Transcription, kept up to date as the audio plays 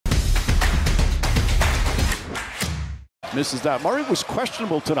misses that. Murray was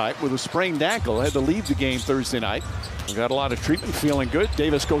questionable tonight with a sprained ankle. Had to leave the game Thursday night. We got a lot of treatment, feeling good.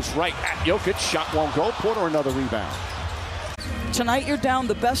 Davis goes right at Jokic. Shot won't go. Porter another rebound. Tonight you're down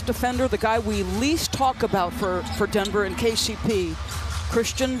the best defender, the guy we least talk about for Denver and KCP.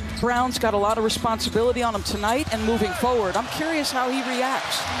 Christian Braun's got a lot of responsibility on him tonight and moving forward. I'm curious how he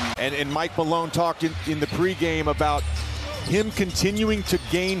reacts. And Mike Malone talked in the pregame about him continuing to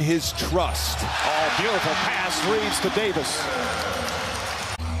gain his trust. Oh, beautiful pass, Reeves to Davis.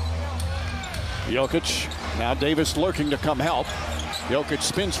 Jokic, now Davis lurking to come help. Jokic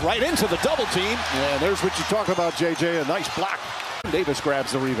spins right into the double team. And there's what you talk about, JJ, a nice block. Davis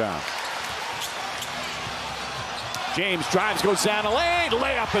grabs the rebound. James drives, goes down the lane,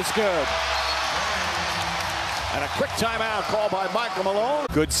 layup is good. And a quick timeout called by Michael Malone.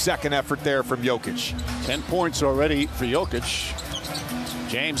 Good second effort there from Jokic. 10 points already for Jokic.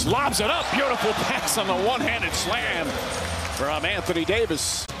 James lobs it up, beautiful pass on the one-handed slam from Anthony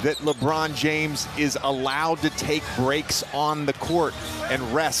Davis. That LeBron James is allowed to take breaks on the court and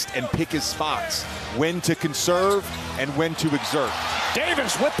rest and pick his spots. When to conserve and when to exert.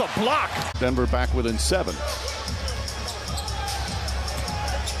 Davis with the block. Denver back within 7.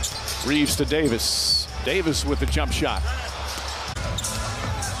 Reeves to Davis. Davis with the jump shot.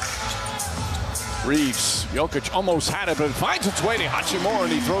 Reeves, Jokic almost had it, but it finds its way to Hachimura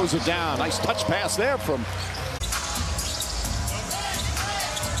and he throws it down. Nice touch pass there from.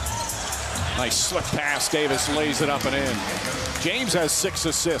 Nice slick pass. Davis lays it up and in. James has 6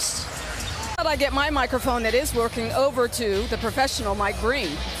 assists. I get my microphone that is working over to the professional Mike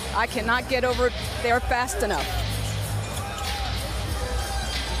Breen. I cannot get over there fast enough.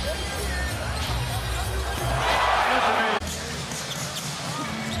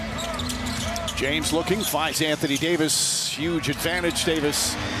 James looking, finds Anthony Davis. Huge advantage.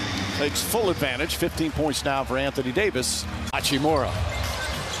 Davis takes full advantage. 15 points now for Anthony Davis. Hachimura.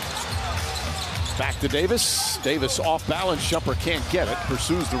 Back to Davis. Davis off balance. Jumper can't get it.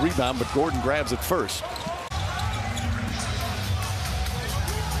 Pursues the rebound, but Gordon grabs it first.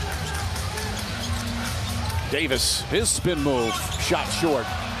 Davis, his spin move. Shot short.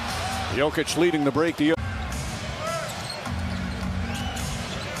 Jokic leading the break to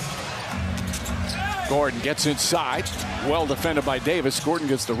Gordon gets inside. Well defended by Davis. Gordon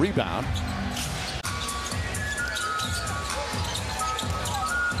gets the rebound.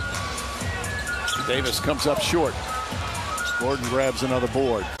 Davis comes up short. Gordon grabs another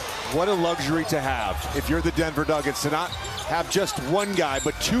board. What a luxury to have if you're the Denver Nuggets, to not have just one guy,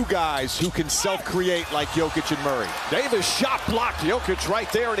 but 2 guys who can self-create like Jokic and Murray. Davis shot blocked. Jokic right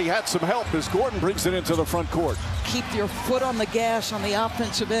there, and he had some help as Gordon brings it into the front court. Keep your foot on the gas on the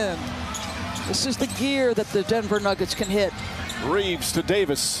offensive end. This is the gear that the Denver Nuggets can hit. Reeves to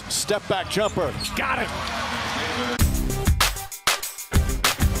Davis. Step back jumper. Got it.